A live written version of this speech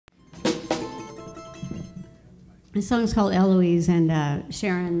This song's called Eloise, and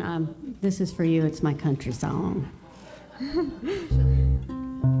Sharon, this is for you. It's my country song.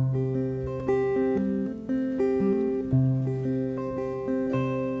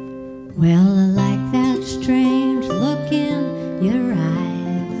 Well, I like that strange look in your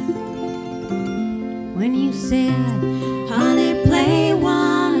eyes when you said, honey, play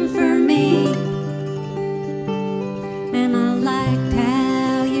one for me. And I liked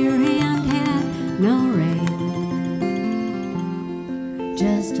how your hand had no ring,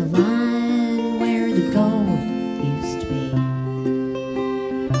 just a line where the gold used to be.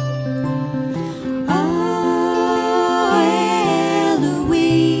 Oh,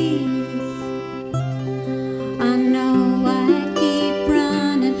 Eloise, I know I keep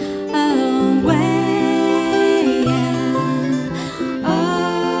running away. Oh,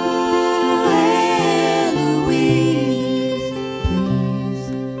 Eloise, please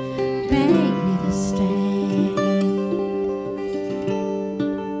beg me to stay.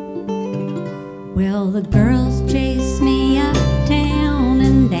 Well, the girls chase me uptown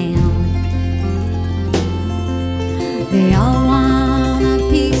and down. They all want a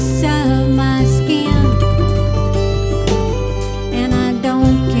piece of my skin, and I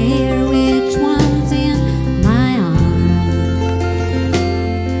don't care which one's in my arms,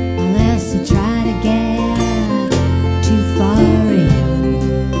 unless I try to get too far in.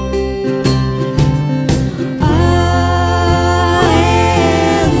 Oh,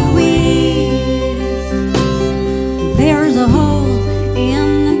 Eloise, there's a hole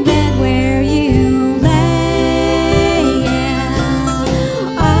in the bed where you lay.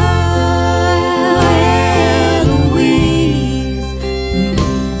 Oh, Eloise,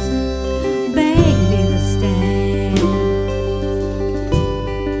 please beg me to stay.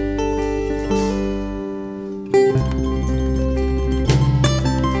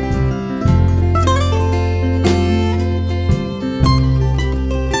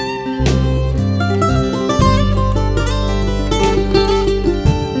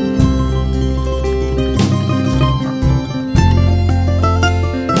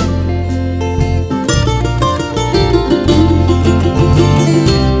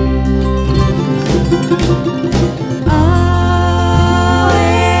 Oh,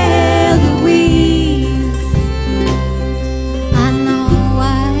 Eloise, I know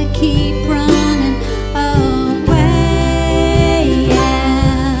I keep running away.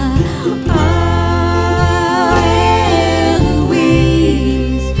 Oh,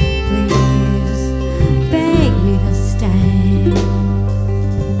 Eloise, please beg me to stay.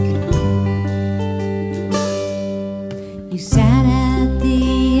 You sat at the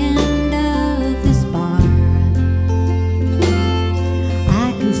end of this bar.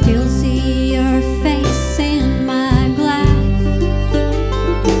 I can still see your face in my glass,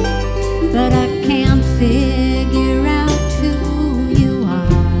 but I can't figure out who you are.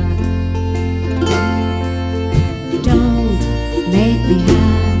 Don't make me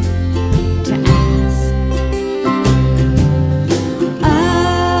have to ask.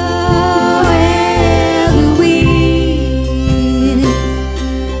 Oh, Eloise,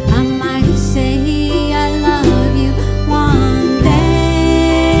 I might say I love you one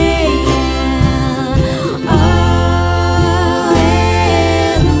day. Oh,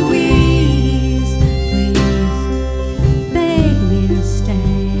 Eloise, please beg me to stay.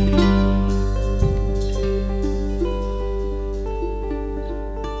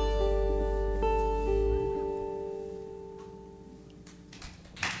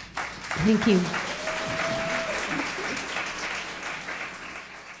 Thank you.